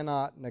 we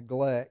cannot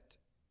neglect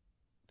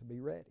to be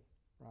ready,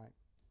 right?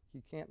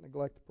 You can't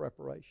neglect the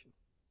preparation.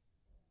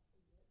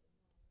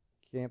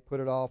 You can't put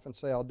it off and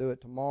say, I'll do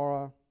it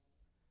tomorrow.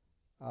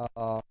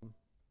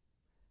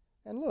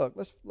 And look,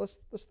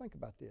 let's think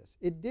about this.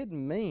 It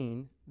didn't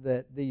mean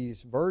that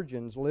these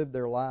virgins lived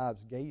their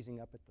lives gazing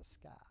up at the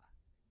sky.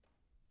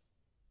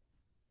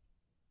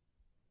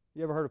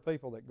 You ever heard of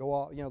people that go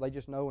off, they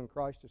just know when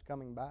Christ is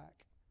coming back?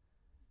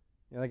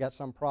 They got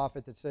some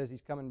prophet that says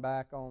he's coming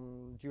back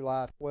on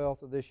July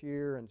 12th of this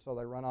year, and so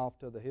they run off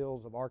to the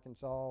hills of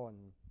Arkansas and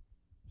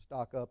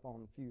stock up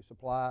on a few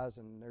supplies,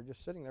 and they're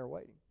just sitting there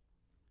waiting.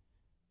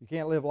 You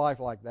can't live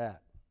life like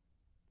that.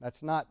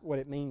 That's not what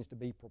it means to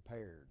be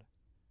prepared.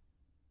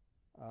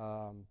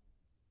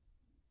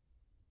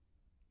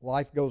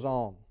 Life goes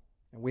on,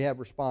 and we have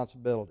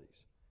responsibilities.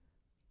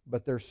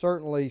 But there's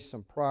certainly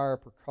some prior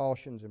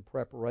precautions and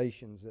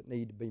preparations that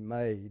need to be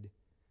made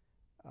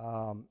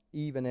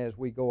even as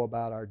we go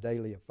about our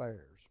daily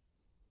affairs.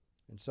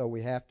 And so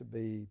we have to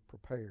be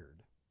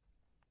prepared.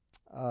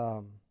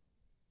 Aren't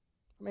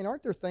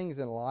there things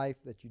in life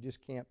that you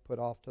just can't put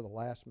off to the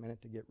last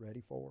minute to get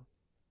ready for?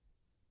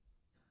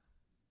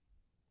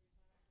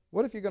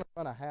 What if you're going to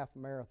run a half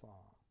marathon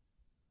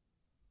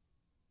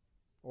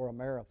or a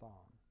marathon?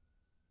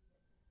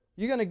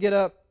 You're going to get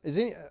up,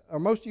 are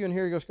most of you in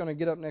here just going to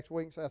get up next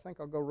week and say, I think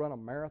I'll go run a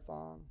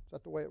marathon? Is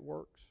that the way it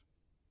works?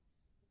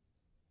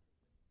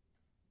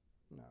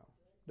 No,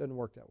 it doesn't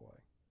work that way.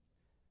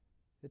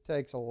 It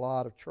takes a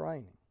lot of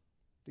training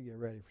to get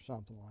ready for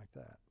something like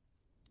that.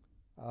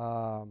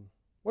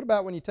 What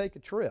about when you take a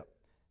trip?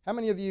 How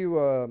many of you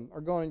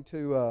are going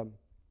to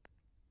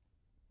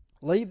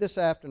leave this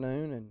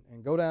afternoon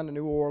and go down to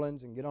New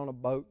Orleans and get on a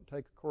boat and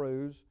take a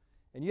cruise,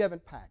 and you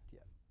haven't packed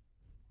yet?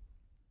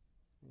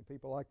 Any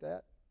people like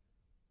that?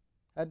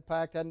 Hadn't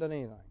packed, hadn't done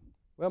anything.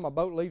 Well, my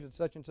boat leaves at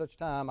such and such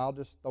time. I'll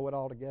just throw it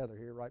all together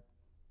here right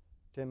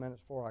 10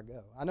 minutes before I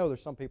go. I know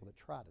there's some people that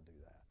try to do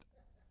that,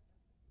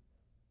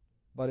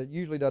 but it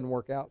usually doesn't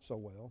work out so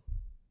well.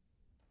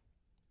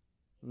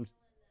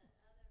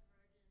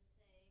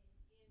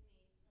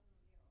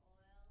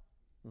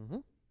 Mm-hmm.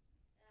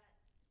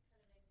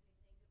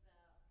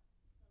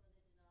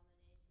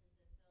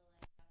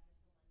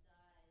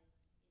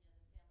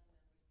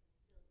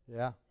 Yeah,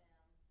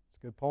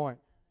 that's a good point.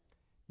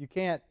 You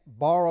can't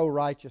borrow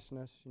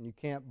righteousness, and you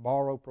can't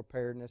borrow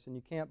preparedness, and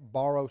you can't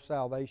borrow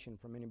salvation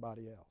from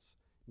anybody else.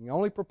 You can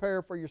only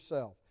prepare for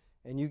yourself.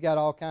 And you got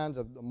all kinds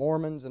of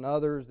Mormons and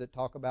others that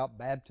talk about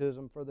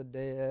baptism for the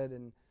dead,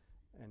 and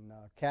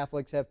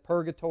Catholics have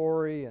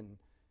purgatory, and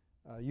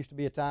used to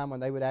be a time when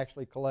they would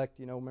actually collect,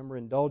 remember,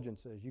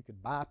 indulgences. You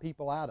could buy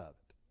people out of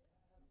it.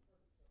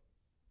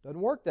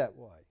 Doesn't work that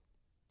way.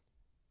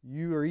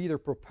 You are either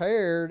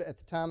prepared at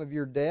the time of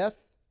your death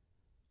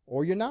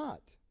or you're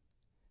not.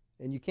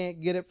 And you can't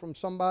get it from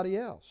somebody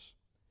else.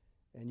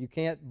 And you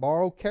can't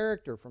borrow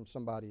character from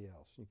somebody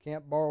else. You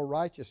can't borrow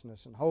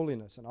righteousness and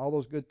holiness and all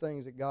those good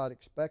things that God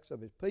expects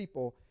of His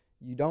people.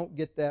 You don't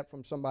get that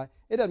from somebody.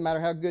 It doesn't matter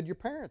how good your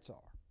parents are,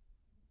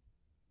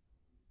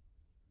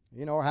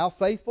 or how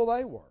faithful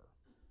they were,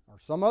 or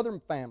some other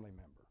family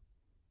member.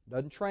 It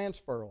doesn't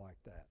transfer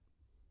like that.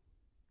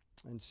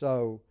 And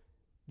so,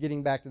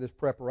 getting back to this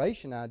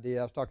preparation idea,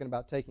 I was talking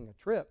about taking a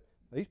trip.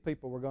 These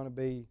people were going to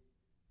be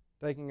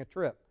taking a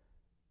trip.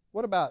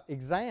 What about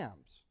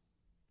exams?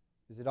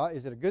 Is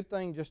it a good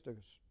thing just to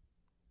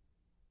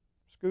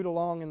scoot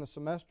along in the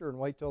semester and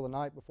wait till the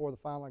night before the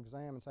final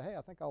exam and say, hey,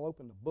 I think I'll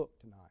open the book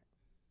tonight?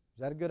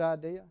 Is that a good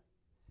idea?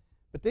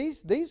 But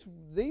these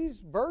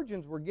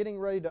virgins were getting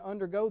ready to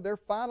undergo their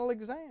final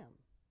exam.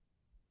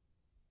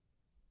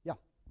 Yeah.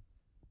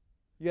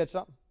 You had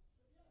something?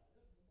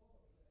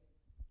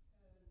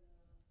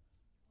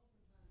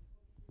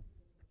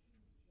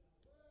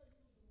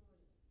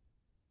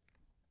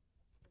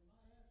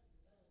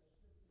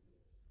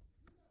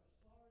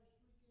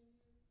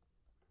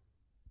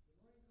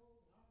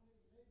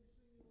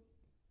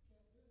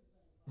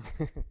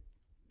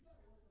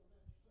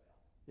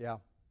 Yeah.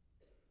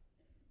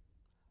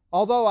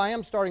 Although I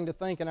am starting to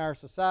think in our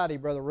society,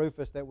 Brother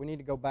Rufus, that we need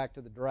to go back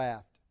to the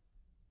draft.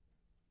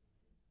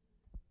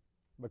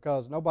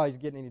 Because nobody's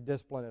getting any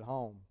discipline at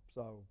home.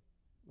 So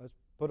let's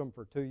put them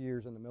for 2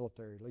 years in the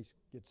military, at least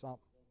get something.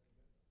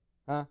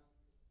 Huh?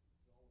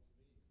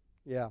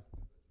 Yeah.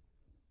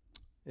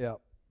 Yeah.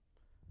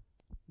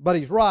 But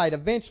he's right.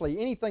 Eventually,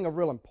 anything of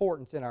real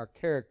importance in our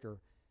character,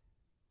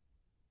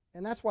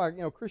 and that's why,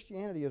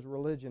 Christianity is a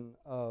religion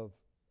of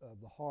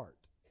the heart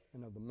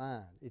and of the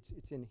mind.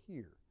 It's in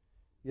here.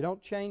 You don't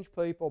change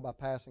people by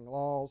passing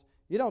laws.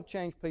 You don't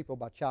change people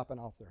by chopping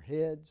off their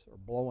heads or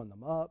blowing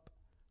them up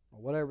or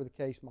whatever the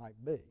case might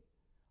be.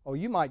 Oh,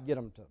 you might get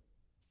them to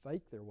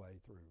fake their way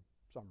through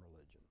some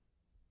religion.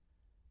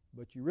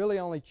 But you really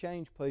only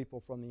change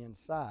people from the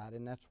inside,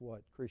 and that's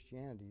what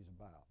Christianity is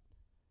about.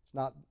 It's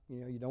not,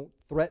 you don't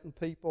threaten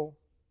people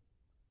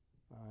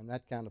and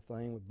that kind of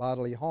thing with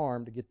bodily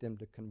harm to get them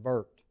to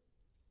convert.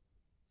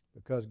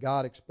 Because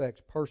God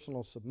expects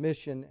personal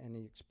submission, and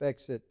He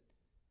expects it,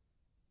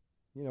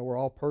 we're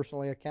all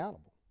personally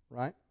accountable,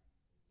 right?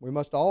 We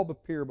must all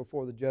appear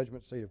before the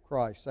judgment seat of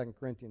Christ, 2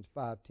 Corinthians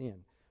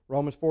 5:10.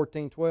 Romans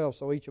 14:12,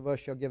 so each of us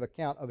shall give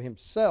account of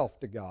himself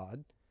to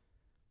God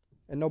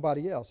and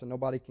nobody else, and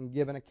nobody can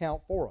give an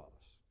account for us.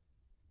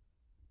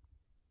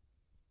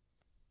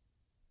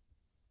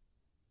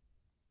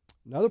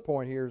 Another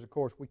point here is, of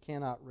course, we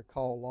cannot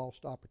recall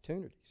lost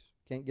opportunities.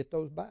 Can't get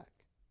those back.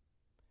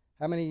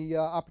 How many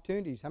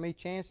opportunities, how many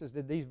chances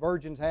did these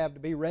virgins have to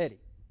be ready?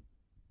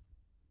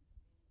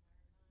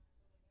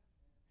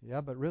 Yeah,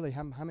 but really,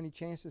 how many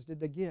chances did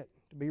they get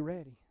to be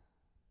ready?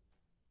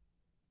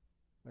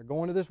 They're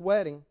going to this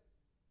wedding.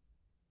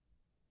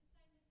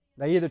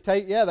 They either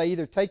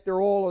take their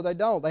oil or they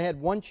don't. They had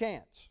one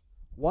chance,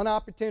 one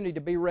opportunity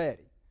to be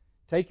ready.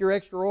 Take your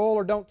extra oil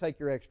or don't take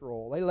your extra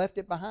oil. They left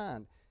it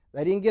behind.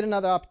 They didn't get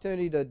another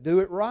opportunity to do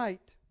it right.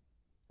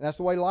 And that's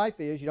the way life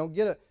is. You don't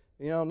get it.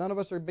 None of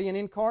us are being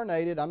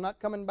incarnated. I'm not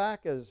coming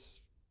back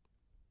as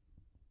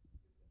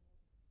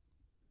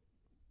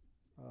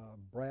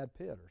Brad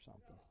Pitt or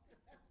something.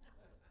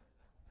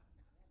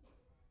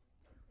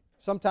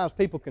 Sometimes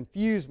people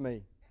confuse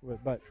me,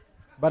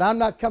 but I'm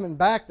not coming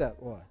back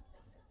that way.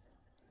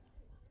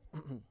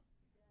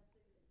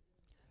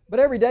 But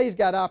every day's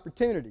got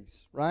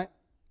opportunities, right?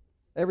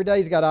 Every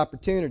day's got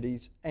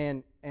opportunities,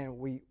 and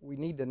we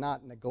need to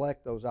not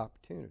neglect those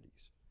opportunities.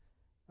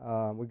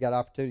 We've got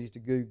opportunities to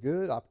do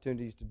good,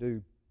 opportunities to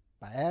do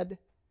bad.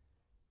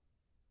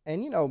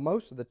 And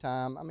most of the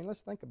time,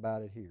 let's think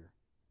about it here.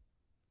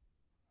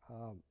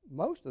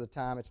 Most of the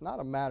time, it's not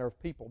a matter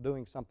of people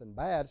doing something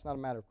bad. It's not a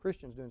matter of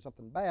Christians doing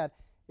something bad.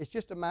 It's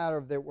just a matter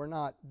of that we're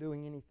not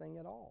doing anything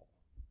at all.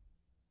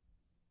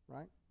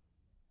 Right?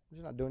 We're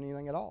just not doing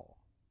anything at all.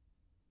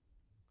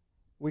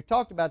 We've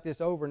talked about this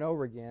over and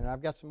over again, and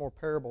I've got some more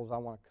parables I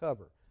want to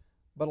cover.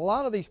 But a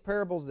lot of these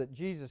parables that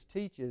Jesus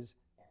teaches,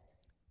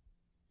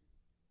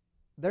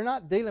 they're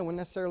not dealing with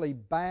necessarily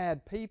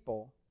bad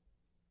people,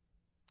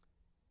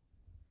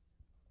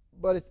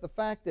 but it's the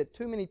fact that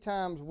too many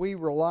times we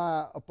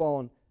rely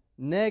upon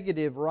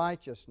negative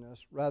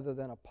righteousness rather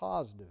than a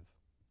positive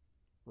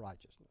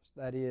righteousness.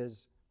 That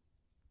is,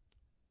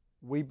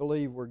 we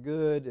believe we're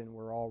good and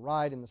we're all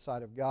right in the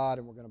sight of God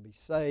and we're going to be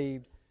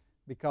saved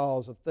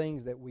because of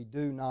things that we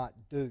do not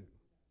do.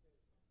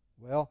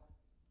 Well,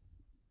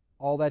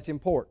 all that's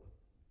important.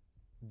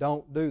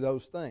 Don't do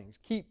those things.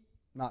 Keep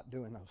not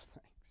doing those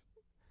things.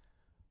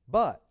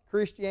 But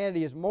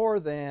Christianity is more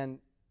than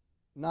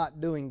not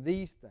doing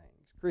these things.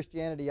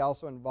 Christianity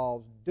also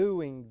involves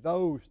doing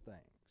those things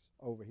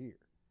over here.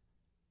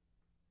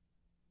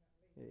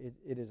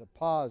 It is a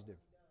positive.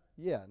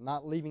 Yeah,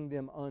 not leaving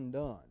them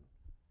undone.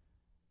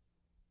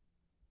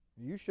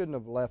 You shouldn't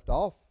have left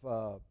off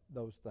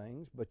those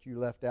things, but you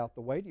left out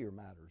the weightier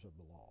matters of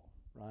the law,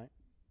 right?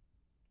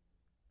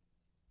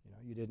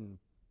 You didn't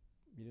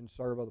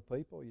serve other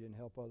people. You didn't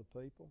help other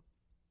people.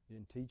 You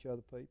didn't teach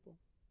other people.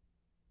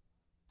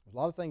 There's a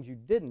lot of things you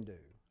didn't do.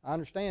 I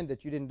understand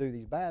that you didn't do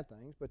these bad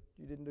things, but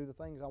you didn't do the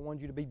things I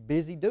wanted you to be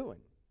busy doing.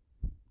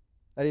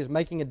 That is,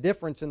 making a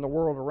difference in the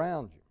world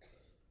around you.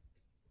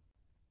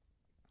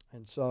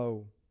 And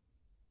so,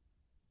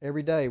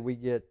 every day we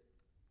get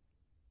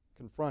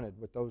confronted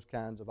with those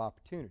kinds of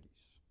opportunities.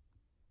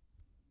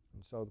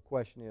 And so the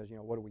question is,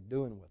 what are we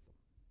doing with them?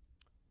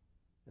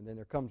 And then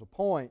there comes a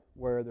point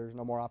where there's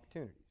no more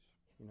opportunities.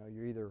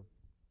 You're either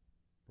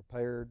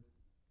prepared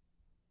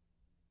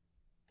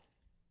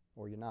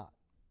or you're not.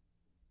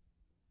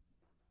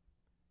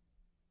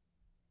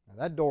 Now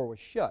that door was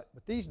shut,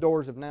 but these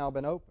doors have now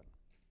been opened.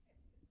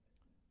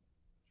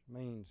 Which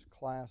means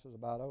class is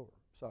about over.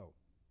 So,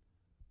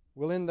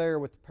 we'll end there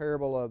with the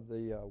parable of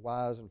the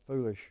wise and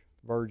foolish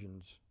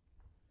virgins.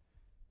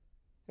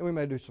 And we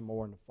may do some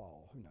more in the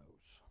fall. Who knows?